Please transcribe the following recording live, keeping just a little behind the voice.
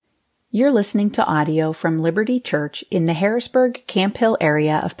You're listening to audio from Liberty Church in the Harrisburg Camp Hill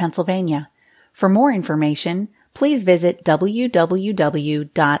area of Pennsylvania. For more information, please visit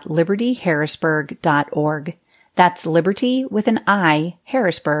www.libertyharrisburg.org. That's liberty with an I,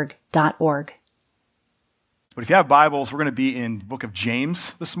 harrisburg.org. But if you have Bibles, we're going to be in the book of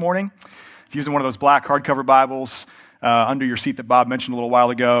James this morning. If you're using one of those black hardcover Bibles under your seat that Bob mentioned a little while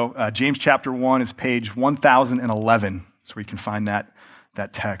ago, James chapter 1 is page 1011. That's where you can find that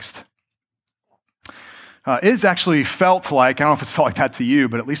text. It has actually felt like, I don't know if it's felt like that to you,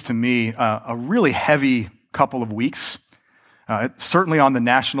 but at least to me, a really heavy couple of weeks, certainly on the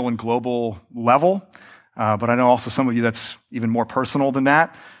national and global level, but I know also some of you that's even more personal than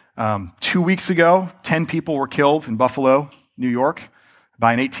that. 2 weeks ago, 10 people were killed in Buffalo, New York,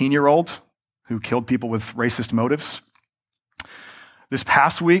 by an 18-year-old who killed people with racist motives. This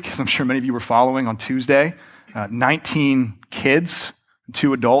past week, as I'm sure many of you were following, on Tuesday, 19 kids,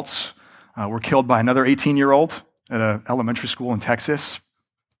 2 adults, were killed by another 18-year-old at an elementary school in Texas.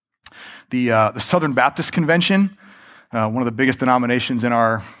 The Southern Baptist Convention, one of the biggest denominations in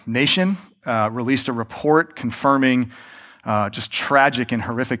our nation, released a report confirming just tragic and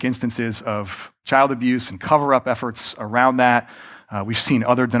horrific instances of child abuse and cover-up efforts around that. We've seen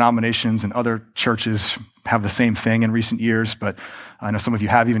other denominations and other churches have the same thing in recent years, but I know some of you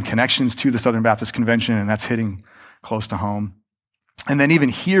have even connections to the Southern Baptist Convention, and that's hitting close to home. And then even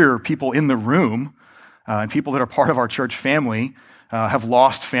here, people in the room and people that are part of our church family have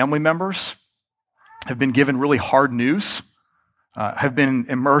lost family members, have been given really hard news, have been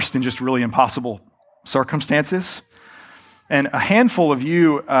immersed in just really impossible circumstances. And a handful of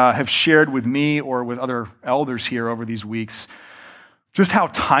you have shared with me or with other elders here over these weeks just how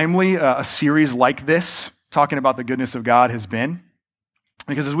timely a series like this, talking about the goodness of God, has been.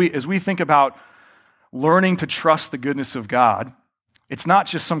 Because as we think about learning to trust the goodness of God, it's not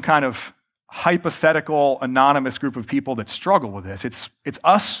just some kind of hypothetical, anonymous group of people that struggle with this. It's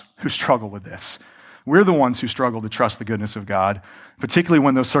us who struggle with this. We're the ones who struggle to trust the goodness of God, particularly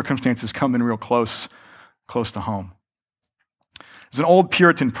when those circumstances come in real close to home. There's an old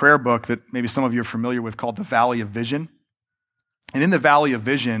Puritan prayer book that maybe some of you are familiar with called The Valley of Vision. And in the Valley of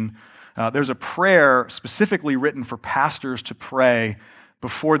Vision, there's a prayer specifically written for pastors to pray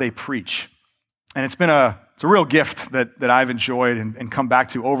before they preach. And it's a real gift that I've enjoyed and come back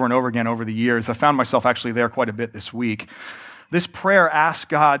to over and over again over the years. I found myself actually there quite a bit this week. This prayer asks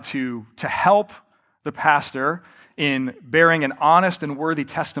God to help the pastor in bearing an honest and worthy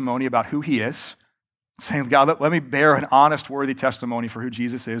testimony about who he is, saying, God, let me bear an honest, worthy testimony for who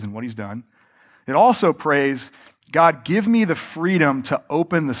Jesus is and what he's done. It also prays, God, give me the freedom to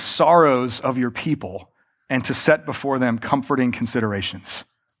open the sorrows of your people and to set before them comforting considerations.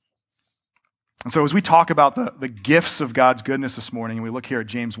 And so as we talk about the gifts of God's goodness this morning, and we look here at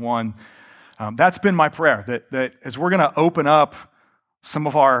James 1, that's been my prayer, that as we're going to open up some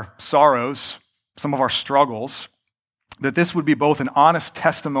of our sorrows, some of our struggles, that this would be both an honest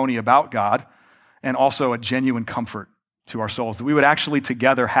testimony about God and also a genuine comfort to our souls, that we would actually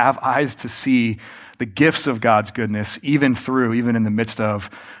together have eyes to see the gifts of God's goodness, even in the midst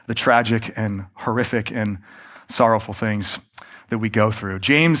of the tragic and horrific and sorrowful things that we go through.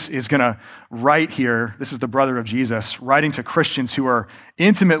 James is going to write here, this is the brother of Jesus, writing to Christians who are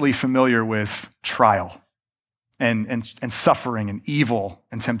intimately familiar with trial and suffering and evil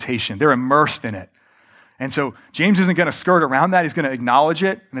and temptation. They're immersed in it. And so James isn't going to skirt around that. He's going to acknowledge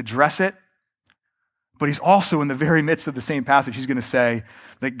it and address it. But he's also, in the very midst of the same passage, he's going to say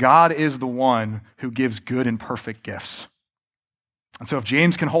that God is the one who gives good and perfect gifts. And so if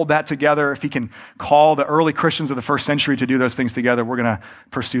James can hold that together, if he can call the early Christians of the first century to do those things together, we're going to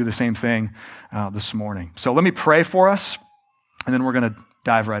pursue the same thing this morning. So let me pray for us, and then we're going to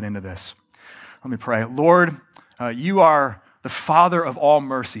dive right into this. Let me pray. Lord, you are the Father of all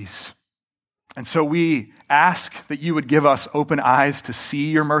mercies. And so we ask that you would give us open eyes to see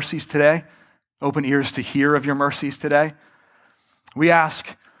your mercies today, open ears to hear of your mercies today. We ask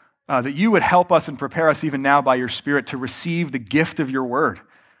that you would help us and prepare us even now by your Spirit to receive the gift of your word.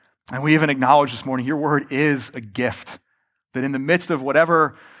 And we even acknowledge this morning, your word is a gift, that in the midst of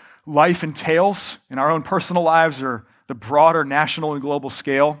whatever life entails in our own personal lives or the broader national and global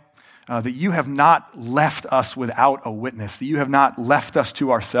scale, that you have not left us without a witness, that you have not left us to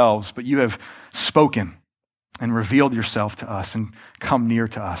ourselves, but you have spoken and revealed yourself to us and come near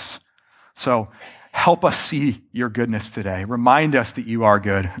to us. So help us see your goodness today. Remind us that you are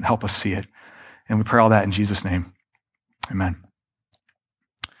good and help us see it. And we pray all that in Jesus' name. Amen.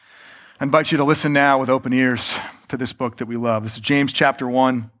 I invite you to listen now with open ears to this book that we love. This is James chapter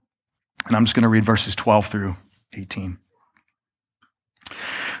 1, and I'm just going to read verses 12 through 18.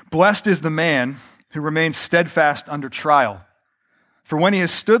 Blessed is the man who remains steadfast under trial. For when he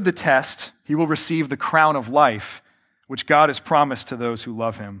has stood the test, he will receive the crown of life, which God has promised to those who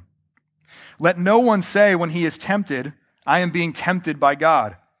love him. Let no one say when he is tempted, I am being tempted by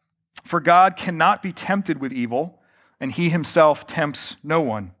God. For God cannot be tempted with evil, and he himself tempts no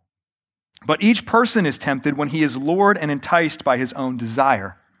one. But each person is tempted when he is lured and enticed by his own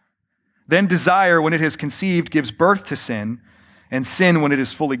desire. Then desire, when it has conceived, gives birth to sin, and sin, when it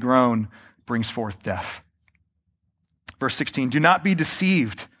is fully grown, brings forth death. Verse 16, do not be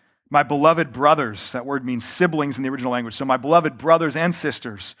deceived, my beloved brothers. That word means siblings in the original language. So my beloved brothers and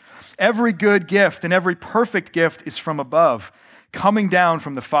sisters, every good gift and every perfect gift is from above, coming down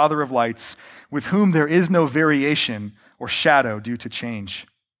from the Father of lights, with whom there is no variation or shadow due to change.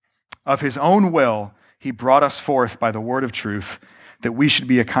 Of his own will, he brought us forth by the word of truth, that we should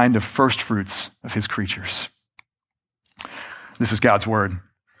be a kind of first fruits of his creatures. This is God's word.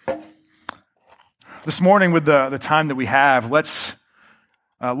 This morning, with the time that we have, let's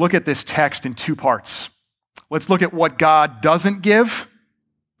look at this text in two parts. Let's look at what God doesn't give,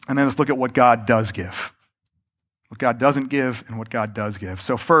 and then let's look at what God does give. What God doesn't give and what God does give.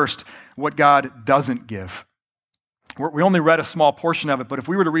 So first, what God doesn't give. We only read a small portion of it, but if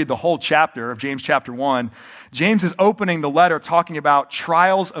we were to read the whole chapter of James chapter 1, James is opening the letter talking about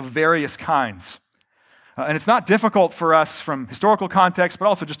trials of various kinds. And it's not difficult for us from historical context, but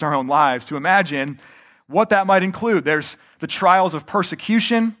also just our own lives, to imagine what that might include. There's the trials of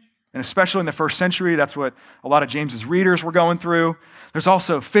persecution, and especially in the first century, that's what a lot of James's readers were going through. There's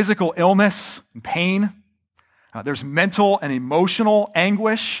also physical illness and pain. There's mental and emotional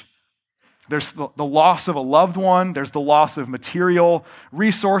anguish. There's the loss of a loved one. There's the loss of material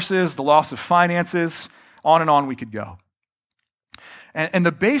resources, the loss of finances. On and on we could go. And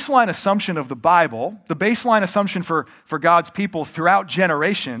the baseline assumption of the Bible, the baseline assumption for God's people throughout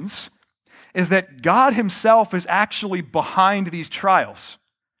generations, is that God himself is actually behind these trials.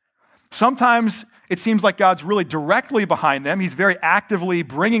 Sometimes it seems like God's really directly behind them. He's very actively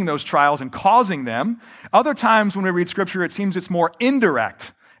bringing those trials and causing them. Other times when we read Scripture, it seems it's more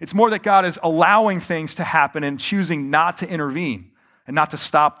indirect. It's more that God is allowing things to happen and choosing not to intervene and not to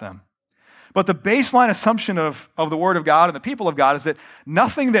stop them. But the baseline assumption of the Word of God and the people of God is that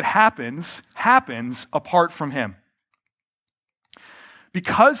nothing that happens apart from him.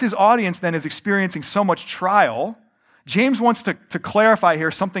 Because his audience then is experiencing so much trial, James wants to clarify here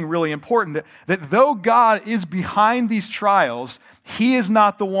something really important, that though God is behind these trials, he is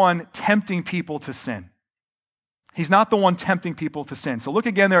not the one tempting people to sin. He's not the one tempting people to sin. So look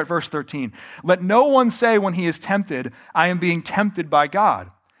again there at verse 13. Let no one say when he is tempted, I am being tempted by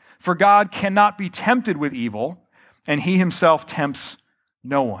God. For God cannot be tempted with evil, and he himself tempts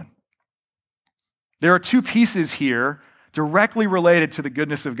no one. There are two pieces here directly related to the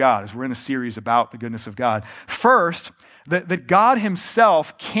goodness of God, as we're in a series about the goodness of God. First, that God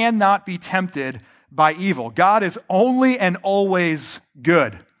himself cannot be tempted by evil. God is only and always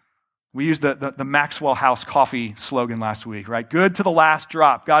good. We used the Maxwell House coffee slogan last week, right? Good to the last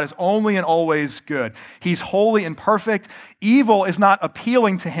drop. God is only and always good. He's holy and perfect. Evil is not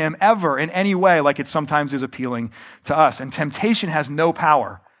appealing to him ever in any way like it sometimes is appealing to us. And temptation has no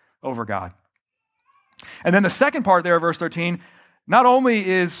power over God. And then the second part there of verse 13, not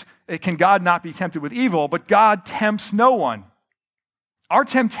only can God not be tempted with evil, but God tempts no one. Our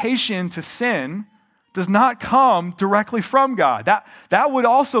temptation to sin does not come directly from God. That would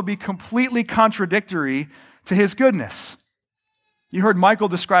also be completely contradictory to his goodness. You heard Michael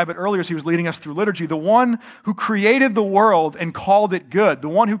describe it earlier as he was leading us through liturgy. The one who created the world and called it good, the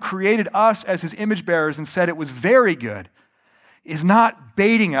one who created us as his image bearers and said it was very good, is not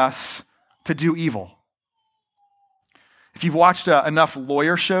baiting us to do evil. If you've watched enough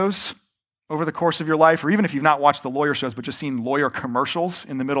lawyer shows over the course of your life, or even if you've not watched the lawyer shows but just seen lawyer commercials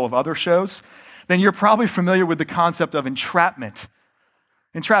in the middle of other shows, then you're probably familiar with the concept of entrapment.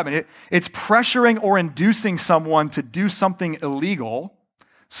 Entrapment, it's pressuring or inducing someone to do something illegal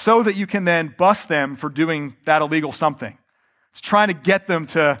so that you can then bust them for doing that illegal something. It's trying to get them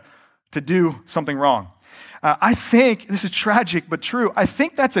to do something wrong. I think, this is tragic but true, I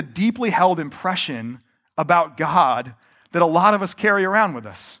think that's a deeply held impression about God that a lot of us carry around with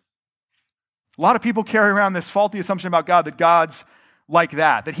us. A lot of people carry around this faulty assumption about God, that God's like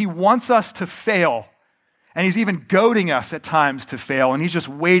that he wants us to fail, and he's even goading us at times to fail, and he's just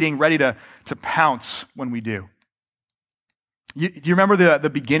waiting, ready to pounce when we do. Do you remember the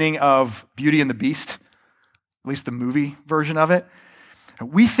beginning of Beauty and the Beast? At least the movie version of it?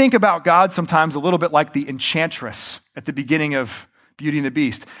 We think about God sometimes a little bit like the enchantress at the beginning of Beauty and the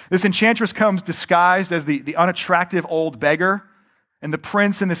Beast. This enchantress comes disguised as the unattractive old beggar, And the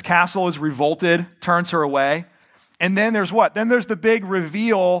prince in this castle is revolted, turns her away. And then there's what? Then there's the big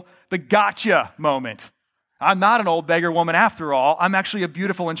reveal, the gotcha moment. I'm not an old beggar woman after all. I'm actually a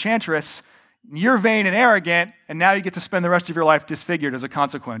beautiful enchantress. You're vain and arrogant, and now you get to spend the rest of your life disfigured as a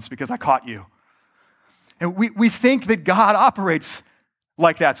consequence because I caught you. And we think that God operates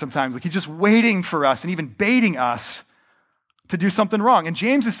like that sometimes, like he's just waiting for us and even baiting us to do something wrong. And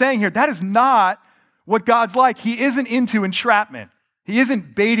James is saying here, that is not what God's like. He isn't into entrapment. He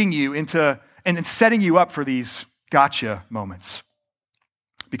isn't baiting you into and setting you up for these gotcha moments.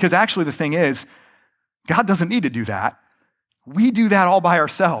 Because actually the thing is, God doesn't need to do that. We do that all by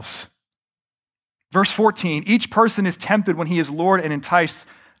ourselves. Verse 14, each person is tempted when he is lured and enticed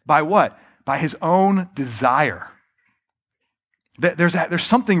by what? By his own desire. There's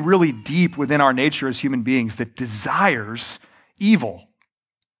something really deep within our nature as human beings that desires evil.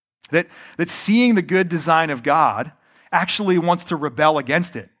 That seeing the good design of God actually wants to rebel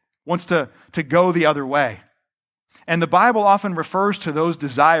against it, wants to go the other way. And the Bible often refers to those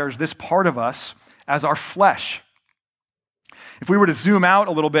desires, this part of us, as our flesh. If we were to zoom out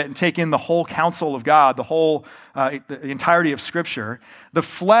a little bit and take in the whole counsel of God, the entirety of Scripture, the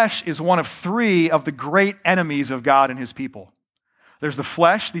flesh is one of three of the great enemies of God and his people. There's the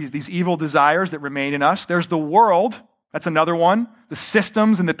flesh, these evil desires that remain in us. There's the world, that's another one, the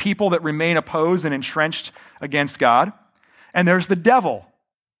systems and the people that remain opposed and entrenched against God. And there's the devil,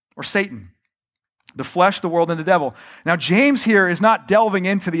 or Satan. The flesh, the world, and the devil. Now, James here is not delving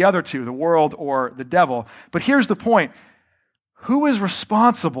into the other two, the world or the devil, but here's the point. Who is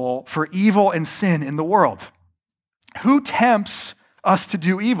responsible for evil and sin in the world? Who tempts us to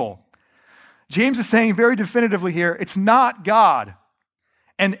do evil? James is saying very definitively here, it's not God.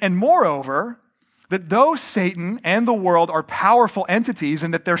 And moreover, that though Satan and the world are powerful entities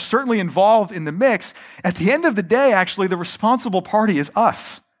and that they're certainly involved in the mix, at the end of the day, actually, the responsible party is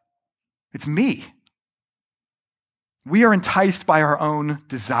us. It's me. We are enticed by our own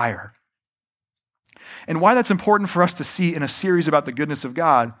desire. And why that's important for us to see in a series about the goodness of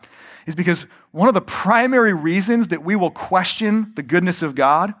God is because one of the primary reasons that we will question the goodness of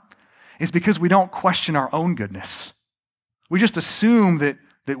God is because we don't question our own goodness. We just assume that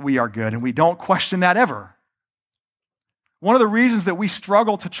we are good, and we don't question that ever. One of the reasons that we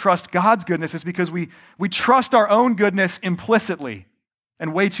struggle to trust God's goodness is because we trust our own goodness implicitly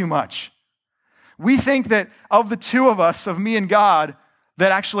and way too much. We think that of the two of us, of me and God,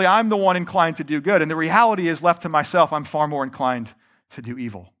 that actually I'm the one inclined to do good. And the reality is, left to myself, I'm far more inclined to do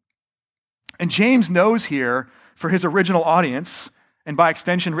evil. And James knows here, for his original audience, and by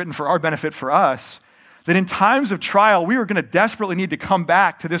extension written for our benefit for us, that in times of trial, we are going to desperately need to come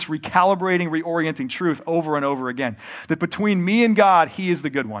back to this recalibrating, reorienting truth over and over again. That between me and God, he is the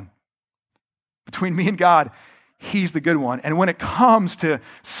good one. Between me and God, he's the good one. And when it comes to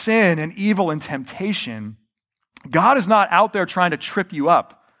sin and evil and temptation, God is not out there trying to trip you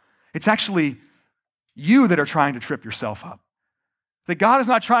up. It's actually you that are trying to trip yourself up. That God is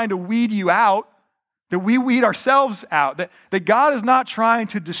not trying to weed you out, that we weed ourselves out. That God is not trying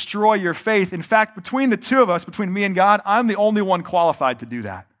to destroy your faith. In fact, between the two of us, between me and God, I'm the only one qualified to do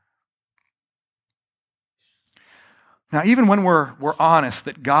that. Now, even when we're honest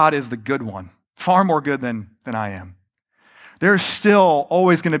that God is the good one, far more good than I am, there's still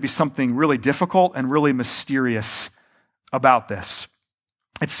always going to be something really difficult and really mysterious about this.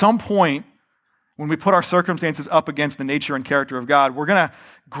 At some point, when we put our circumstances up against the nature and character of God, we're going to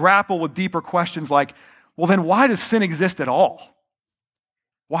grapple with deeper questions like, well, then why does sin exist at all?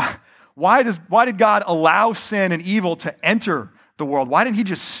 Why did God allow sin and evil to enter the world? Why didn't he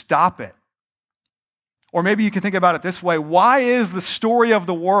just stop it? Or maybe you can think about it this way. Why is the story of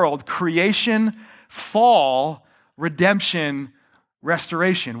the world creation, fall, redemption,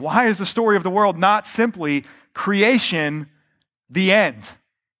 restoration? Why is the story of the world not simply creation, the end?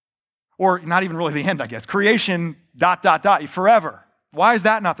 Or not even really the end, I guess. Creation, ... forever. Why is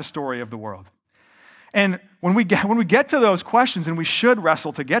that not the story of the world? And when we get to those questions, and we should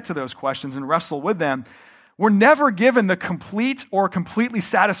wrestle to get to those questions and wrestle with them, we're never given the complete or completely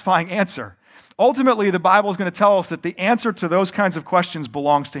satisfying answer. Ultimately, the Bible is going to tell us that the answer to those kinds of questions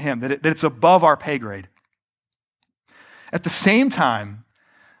belongs to him, that it's above our pay grade. At the same time,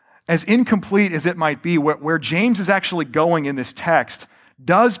 as incomplete as it might be, where James is actually going in this text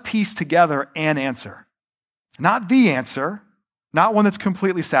does piece together an answer. Not the answer, not one that's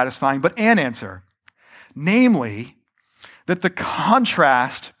completely satisfying, but an answer. Namely, that the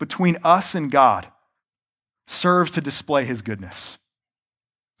contrast between us and God serves to display his goodness.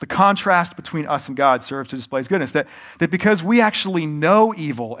 The contrast between us and God serves to display his goodness. That because we actually know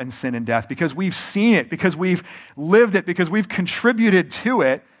evil and sin and death, because we've seen it, because we've lived it, because we've contributed to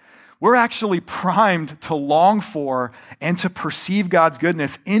it, we're actually primed to long for and to perceive God's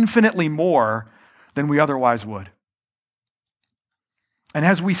goodness infinitely more than we otherwise would. And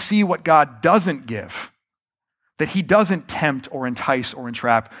as we see what God doesn't give, that he doesn't tempt or entice or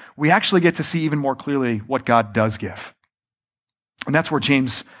entrap, we actually get to see even more clearly what God does give. And that's where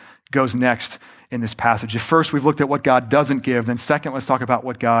James goes next in this passage. If first we've looked at what God doesn't give, then second, let's talk about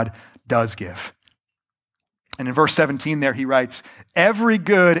what God does give. And in verse 17 there, he writes, "Every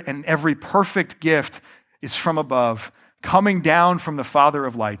good and every perfect gift is from above, coming down from the Father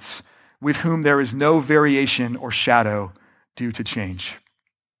of lights, with whom there is no variation or shadow due to change."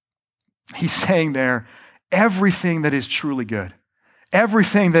 He's saying there, everything that is truly good,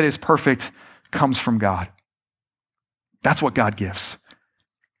 everything that is perfect comes from God. That's what God gives.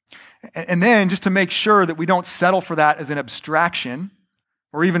 And then, just to make sure that we don't settle for that as an abstraction,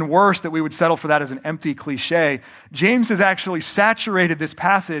 or even worse, that we would settle for that as an empty cliche, James has actually saturated this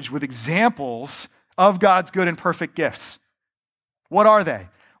passage with examples of God's good and perfect gifts. What are they?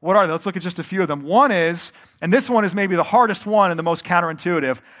 Let's look at just a few of them. One is, and this one is maybe the hardest one and the most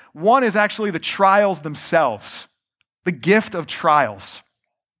counterintuitive, one is actually the trials themselves, the gift of trials.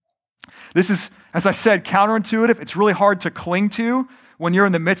 This is, as I said, counterintuitive. It's really hard to cling to when you're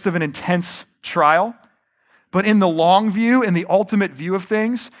in the midst of an intense trial. But in the long view, in the ultimate view of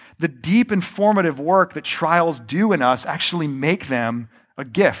things, the deep and formative work that trials do in us actually make them a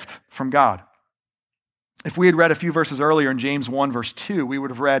gift from God. If we had read a few verses earlier in James 1, verse 2, we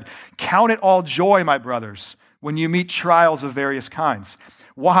would have read, "Count it all joy, my brothers, when you meet trials of various kinds."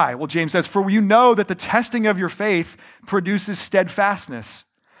 Why? Well, James says, "For you know that the testing of your faith produces steadfastness.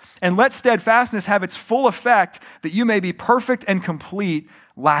 And let steadfastness have its full effect, that you may be perfect and complete,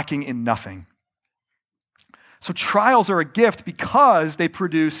 lacking in nothing." So trials are a gift because they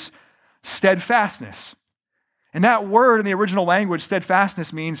produce steadfastness. And that word in the original language,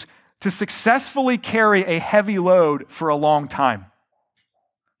 steadfastness, means to successfully carry a heavy load for a long time.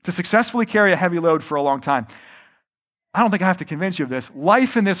 To successfully carry a heavy load for a long time. I don't think I have to convince you of this.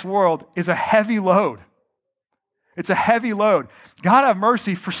 Life in this world is a heavy load. It's a heavy load. God have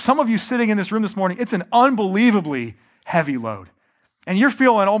mercy. For some of you sitting in this room this morning, it's an unbelievably heavy load. And you're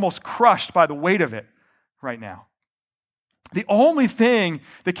feeling almost crushed by the weight of it right now. The only thing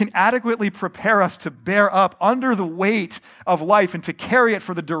that can adequately prepare us to bear up under the weight of life and to carry it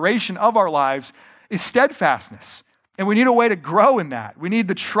for the duration of our lives is steadfastness. And we need a way to grow in that. We need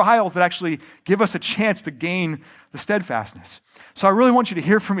the trials that actually give us a chance to gain the steadfastness. So I really want you to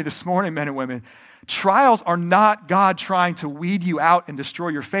hear from me this morning, men and women. Trials are not God trying to weed you out and destroy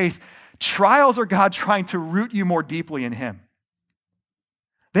your faith. Trials are God trying to root you more deeply in him.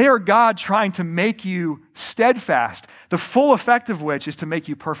 They are God trying to make you steadfast, the full effect of which is to make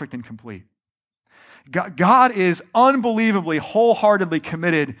you perfect and complete. God is unbelievably, wholeheartedly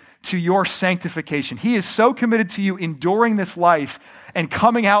committed to your sanctification. He is so committed to you enduring this life and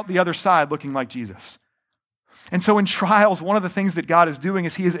coming out the other side looking like Jesus. And so in trials, one of the things that God is doing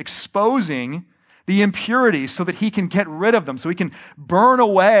is he is exposing the impurities so that he can get rid of them, so he can burn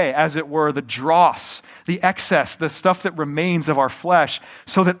away, as it were, the dross, the excess, the stuff that remains of our flesh,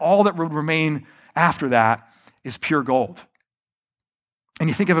 so that all that would remain after that is pure gold. And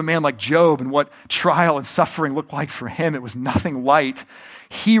you think of a man like Job and what trial and suffering looked like for him. It was nothing light.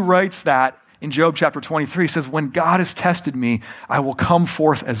 He writes that in Job chapter 23. He says, "When God has tested me, I will come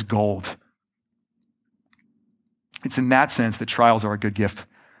forth as gold." It's in that sense that trials are a good gift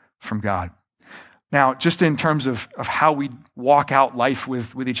from God. Now, just in terms of how we walk out life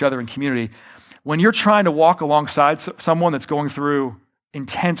with each other in community, when you're trying to walk alongside someone that's going through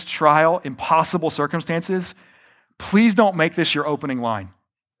intense trial, impossible circumstances, please don't make this your opening line.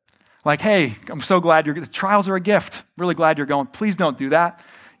 Like, "Hey, I'm so glad the trials are a gift. Really glad you're going." Please don't do that.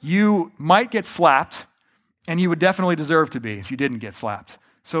 You might get slapped, and you would definitely deserve to be if you didn't get slapped.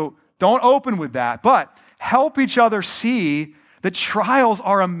 So don't open with that, but help each other see that trials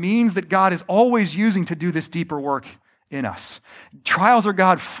are a means that God is always using to do this deeper work in us. Trials are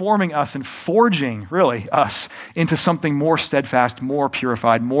God forming us and forging, really, us into something more steadfast, more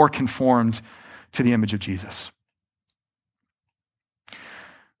purified, more conformed to the image of Jesus.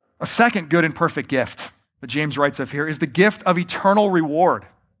 A second good and perfect gift that James writes of here is the gift of eternal reward.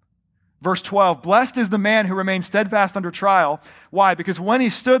 Verse 12, "Blessed is the man who remains steadfast under trial." Why? Because when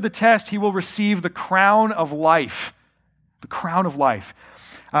he stood the test, he will receive the crown of life. The crown of life.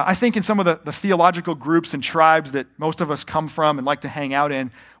 I think in some of the theological groups and tribes that most of us come from and like to hang out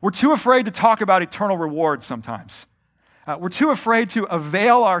in, we're too afraid to talk about eternal rewards sometimes. We're too afraid to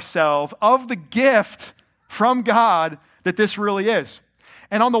avail ourselves of the gift from God that this really is.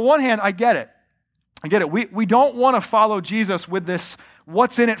 And on the one hand, I get it. We don't want to follow Jesus with this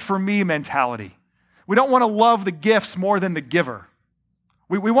what's in it for me mentality. We don't want to love the gifts more than the giver.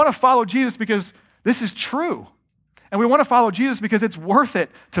 We want to follow Jesus because this is true. And we want to follow Jesus because it's worth it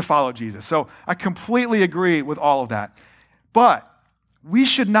to follow Jesus. So I completely agree with all of that. But we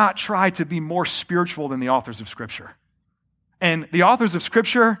should not try to be more spiritual than the authors of Scripture. And the authors of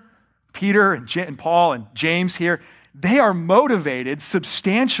Scripture, Peter and Paul and James here, they are motivated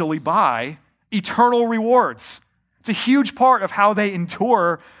substantially by eternal rewards. It's a huge part of how they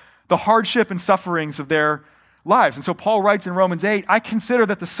endure the hardship and sufferings of their lives. And so Paul writes in Romans 8, I consider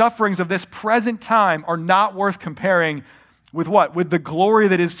that the sufferings of this present time are not worth comparing with what? With the glory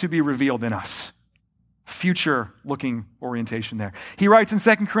that is to be revealed in us. Future-looking orientation there. He writes in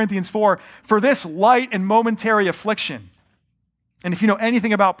 2 Corinthians 4, for this light and momentary affliction. And if you know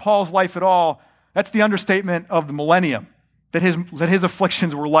anything about Paul's life at all, that's the understatement of the millennium, that his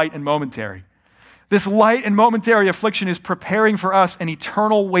afflictions were light and momentary. This light and momentary affliction is preparing for us an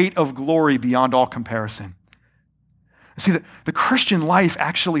eternal weight of glory beyond all comparison. See, the Christian life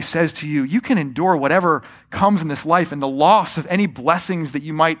actually says to you, you can endure whatever comes in this life and the loss of any blessings that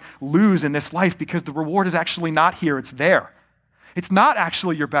you might lose in this life because the reward is actually not here, it's there. It's not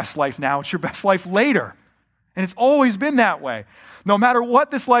actually your best life now, it's your best life later. And it's always been that way. No matter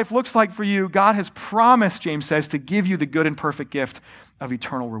what this life looks like for you, God has promised, James says, to give you the good and perfect gift of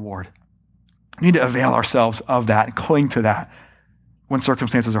eternal reward. We need to avail ourselves of that and cling to that when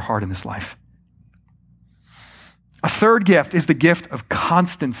circumstances are hard in this life. A third gift is the gift of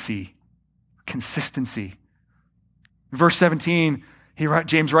constancy, consistency. In verse 17,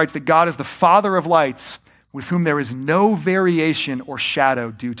 James writes that God is the Father of lights, with whom there is no variation or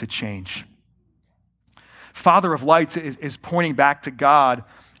shadow due to change. Father of lights is pointing back to God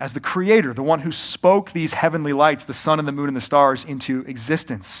as the creator, the one who spoke these heavenly lights, the sun and the moon and the stars, into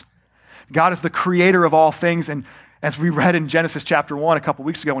existence. God is the creator of all things, and as we read in Genesis chapter 1 a couple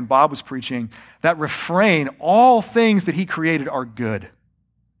weeks ago when Bob was preaching, that refrain, all things that he created are good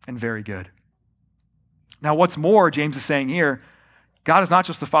and very good. Now, what's more, James is saying here, God is not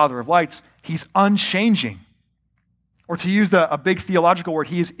just the Father of lights, he's unchanging. Or to use a big theological word,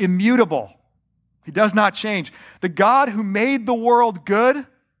 he is immutable. He does not change. The God who made the world good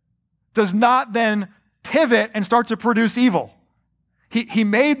does not then pivot and start to produce evil. He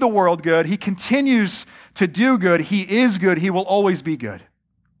made the world good. He continues to do good. He is good. He will always be good.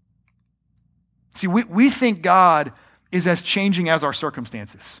 See, we think God is as changing as our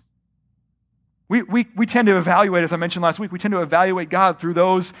circumstances. We tend to evaluate, as I mentioned last week, we tend to evaluate God through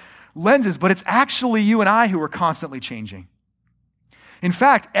those lenses, but it's actually you and I who are constantly changing. In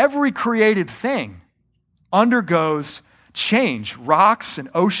fact, every created thing undergoes change. Rocks and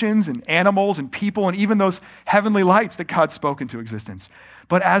oceans and animals and people and even those heavenly lights that God spoke into existence.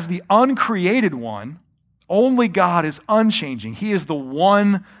 But as the uncreated one, only God is unchanging. He is the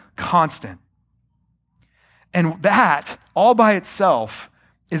one constant. And that, all by itself,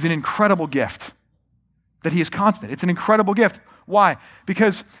 is an incredible gift, that he is constant. It's an incredible gift. Why?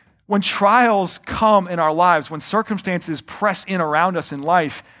 Because when trials come in our lives, when circumstances press in around us in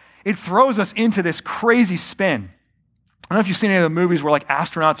life, it throws us into this crazy spin. I don't know if you've seen any of the movies where like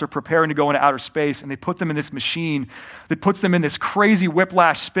astronauts are preparing to go into outer space and they put them in this machine that puts them in this crazy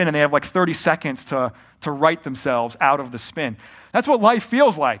whiplash spin and they have like 30 seconds to right themselves out of the spin. That's what life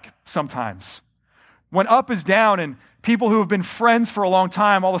feels like sometimes. When up is down and people who have been friends for a long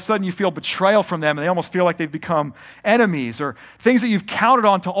time, all of a sudden you feel betrayal from them and they almost feel like they've become enemies, or things that you've counted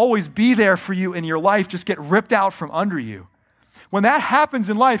on to always be there for you in your life just get ripped out from under you. When that happens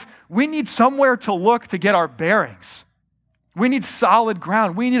in life, we need somewhere to look to get our bearings. We need solid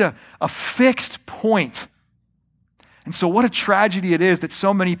ground. We need a fixed point. And so what a tragedy it is that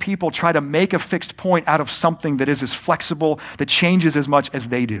so many people try to make a fixed point out of something that is as flexible, that changes as much as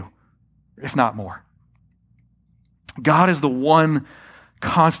they do, if not more. God is the one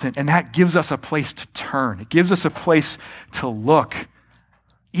constant, and that gives us a place to turn. It gives us a place to look,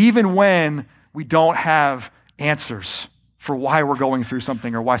 even when we don't have answers for why we're going through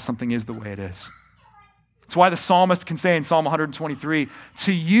something or why something is the way it is. It's why the psalmist can say in Psalm 123,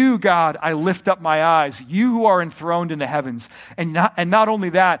 to you, God, I lift up my eyes, you who are enthroned in the heavens. And not only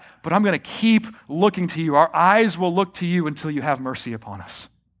that, but I'm going to keep looking to you. Our eyes will look to you until you have mercy upon us.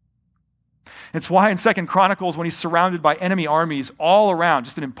 It's why in 2 Chronicles, when he's surrounded by enemy armies all around,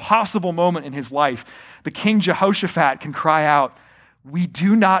 just an impossible moment in his life, the king Jehoshaphat can cry out, we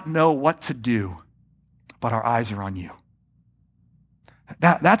do not know what to do, but our eyes are on you.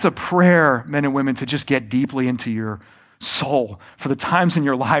 That's a prayer, men and women, to just get deeply into your soul for the times in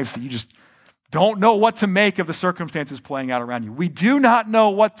your lives that you just don't know what to make of the circumstances playing out around you. We do not know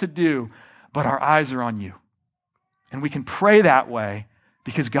what to do, but our eyes are on you. And we can pray that way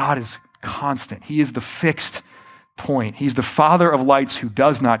because God is constant. He is the fixed point. He's the Father of lights who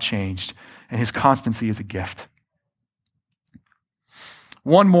does not change, and his constancy is a gift.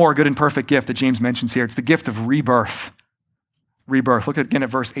 One more good and perfect gift that James mentions here. It's the gift of rebirth. Rebirth. Look again at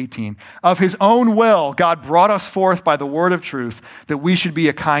verse 18. Of his own will, God brought us forth by the word of truth that we should be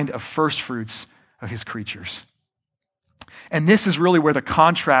a kind of first fruits of his creatures. And this is really where the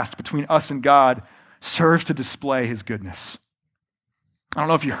contrast between us and God serves to display his goodness. I don't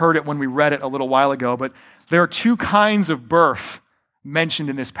know if you heard it when we read it a little while ago, but there are two kinds of birth mentioned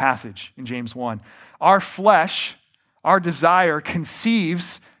in this passage in James 1. Our flesh, our desire,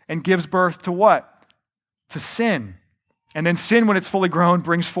 conceives and gives birth to what? To sin. And then sin, when it's fully grown,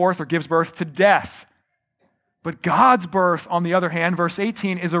 brings forth or gives birth to death. But God's birth, on the other hand, verse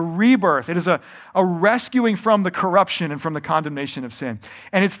 18, is a rebirth. It is a rescuing from the corruption and from the condemnation of sin.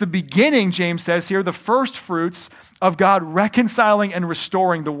 And it's the beginning, James says here, the first fruits of God reconciling and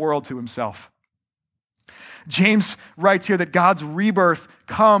restoring the world to himself. James writes here that God's rebirth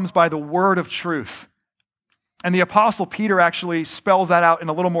comes by the word of truth. And the Apostle Peter actually spells that out in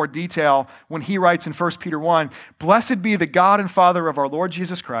a little more detail when he writes in 1 Peter 1, "Blessed be the God and Father of our Lord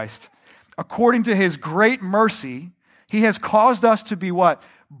Jesus Christ. According to his great mercy, he has caused us to be what?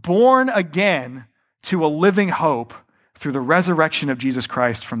 Born again to a living hope through the resurrection of Jesus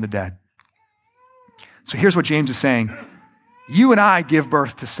Christ from the dead." So here's what James is saying. You and I give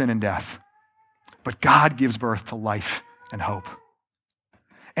birth to sin and death, but God gives birth to life and hope.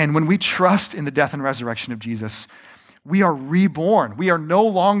 And when we trust in the death and resurrection of Jesus, we are reborn. We are no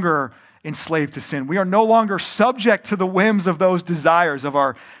longer enslaved to sin. We are no longer subject to the whims of those desires of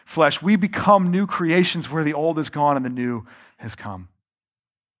our flesh. We become new creations where the old is gone and the new has come.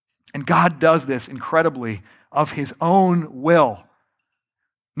 And God does this incredibly of his own will.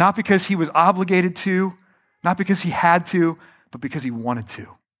 Not because he was obligated to, not because he had to, but because he wanted to.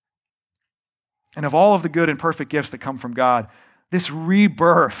 And of all of the good and perfect gifts that come from God, this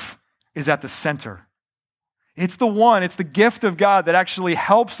rebirth is at the center. It's the gift of God that actually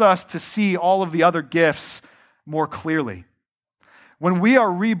helps us to see all of the other gifts more clearly. When we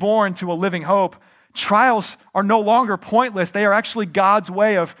are reborn to a living hope, trials are no longer pointless. They are actually God's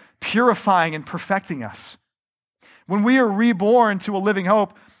way of purifying and perfecting us. When we are reborn to a living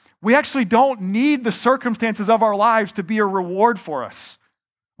hope, we actually don't need the circumstances of our lives to be a reward for us.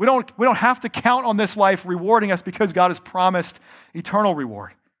 We don't have to count on this life rewarding us because God has promised eternal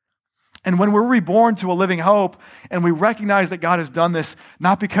reward. And when we're reborn to a living hope and we recognize that God has done this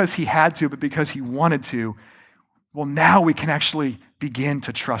not because he had to, but because he wanted to, well, now we can actually begin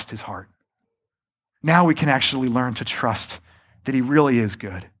to trust his heart. Now we can actually learn to trust that he really is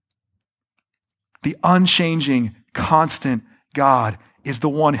good. The unchanging, constant God is the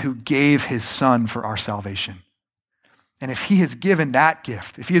one who gave his son for our salvation. And if he has given that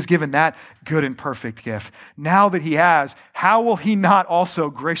gift, if he has given that good and perfect gift, now that he has, how will he not also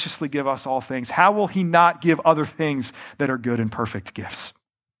graciously give us all things? How will he not give other things that are good and perfect gifts?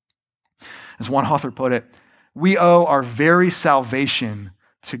 As one author put it, we owe our very salvation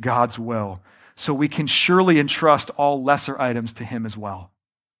to God's will, so we can surely entrust all lesser items to him as well.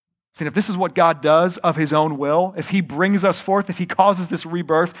 See, if this is what God does of his own will, if he brings us forth, if he causes this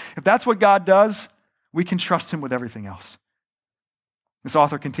rebirth, if that's what God does, we can trust him with everything else. This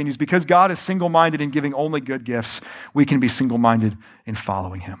author continues, because God is single-minded in giving only good gifts, we can be single-minded in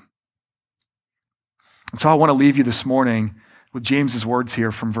following him. And so I want to leave you this morning with James's words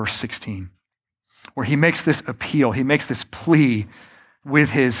here from verse 16, where he makes this appeal, he makes this plea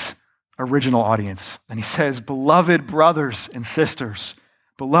with his original audience. And he says, beloved brothers and sisters,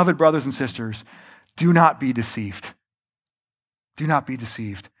 do not be deceived. Do not be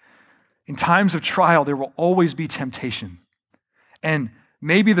deceived. In times of trial, there will always be temptation. And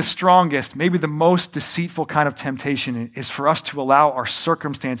maybe the strongest, maybe the most deceitful kind of temptation is for us to allow our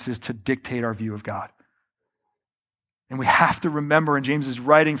circumstances to dictate our view of God. And we have to remember, and James is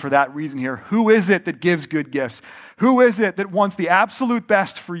writing for that reason here, who is it that gives good gifts? Who is it that wants the absolute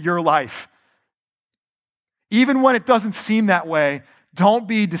best for your life? Even when it doesn't seem that way, don't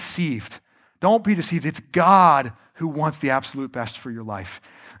be deceived. Don't be deceived. It's God who wants the absolute best for your life.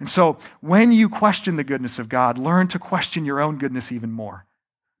 And so when you question the goodness of God, learn to question your own goodness even more.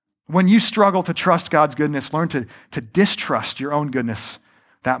 When you struggle to trust God's goodness, learn to distrust your own goodness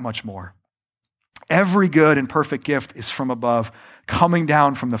that much more. Every good and perfect gift is from above, coming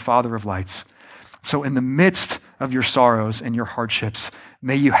down from the Father of lights. So in the midst of your sorrows and your hardships,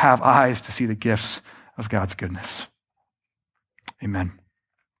 may you have eyes to see the gifts of God's goodness. Amen.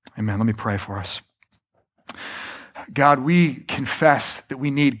 Amen. Let me pray for us. God, we confess that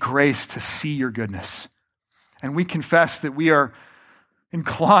we need grace to see your goodness. And we confess that we are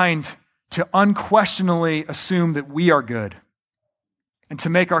inclined to unquestionably assume that we are good and to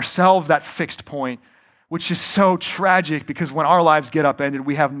make ourselves that fixed point, which is so tragic because when our lives get upended,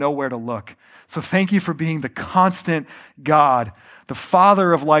 we have nowhere to look. So thank you for being the constant God, the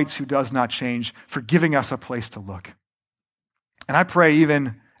Father of lights who does not change, for giving us a place to look. And I pray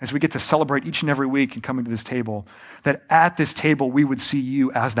even as we get to celebrate each and every week and coming to this table, that at this table we would see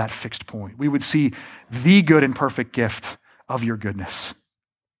you as that fixed point. We would see the good and perfect gift of your goodness,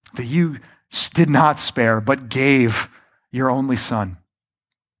 that you did not spare, but gave your only Son.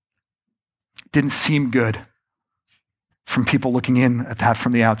 Didn't seem good from people looking in at that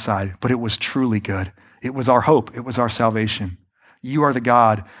from the outside, but it was truly good. It was our hope. It was our salvation. You are the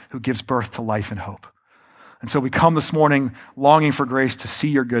God who gives birth to life and hope. And so we come this morning longing for grace to see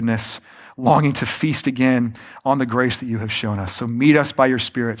your goodness, longing to feast again on the grace that you have shown us. So meet us by your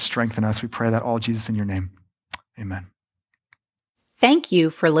Spirit, strengthen us. We pray that all, Jesus, in your name. Amen. Thank you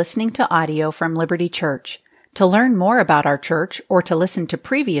for listening to audio from Liberty Church. To learn more about our church or to listen to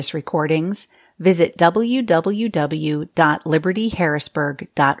previous recordings, visit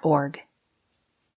www.libertyharrisburg.org.